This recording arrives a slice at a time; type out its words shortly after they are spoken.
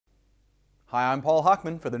Hi, I'm Paul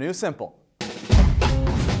Hochman for the new Simple.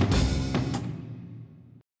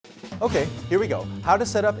 Okay, here we go. How to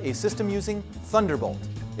set up a system using Thunderbolt.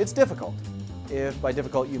 It's difficult. If by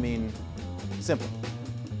difficult you mean simple.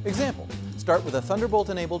 Example, start with a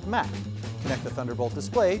Thunderbolt-enabled Mac. Connect the Thunderbolt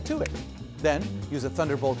display to it. Then, use a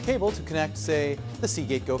Thunderbolt cable to connect, say, the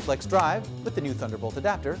Seagate GoFlex drive with the new Thunderbolt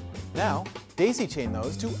adapter. Now, daisy chain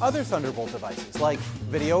those to other Thunderbolt devices, like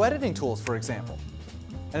video editing tools, for example.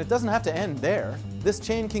 And it doesn't have to end there. This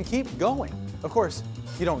chain can keep going. Of course,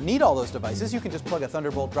 you don't need all those devices. You can just plug a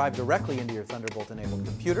Thunderbolt drive directly into your Thunderbolt-enabled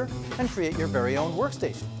computer and create your very own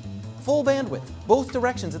workstation. Full bandwidth, both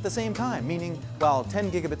directions at the same time, meaning while 10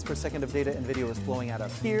 gigabits per second of data and video is flowing out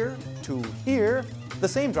of here to here, the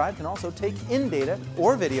same drive can also take in data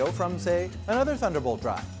or video from, say, another Thunderbolt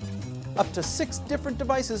drive. Up to 6 different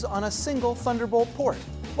devices on a single Thunderbolt port.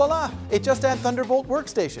 Voila! It just add Thunderbolt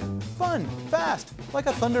workstation. Fun, fast, like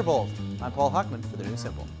a Thunderbolt. I'm Paul Hochman for the new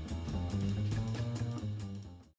Simple.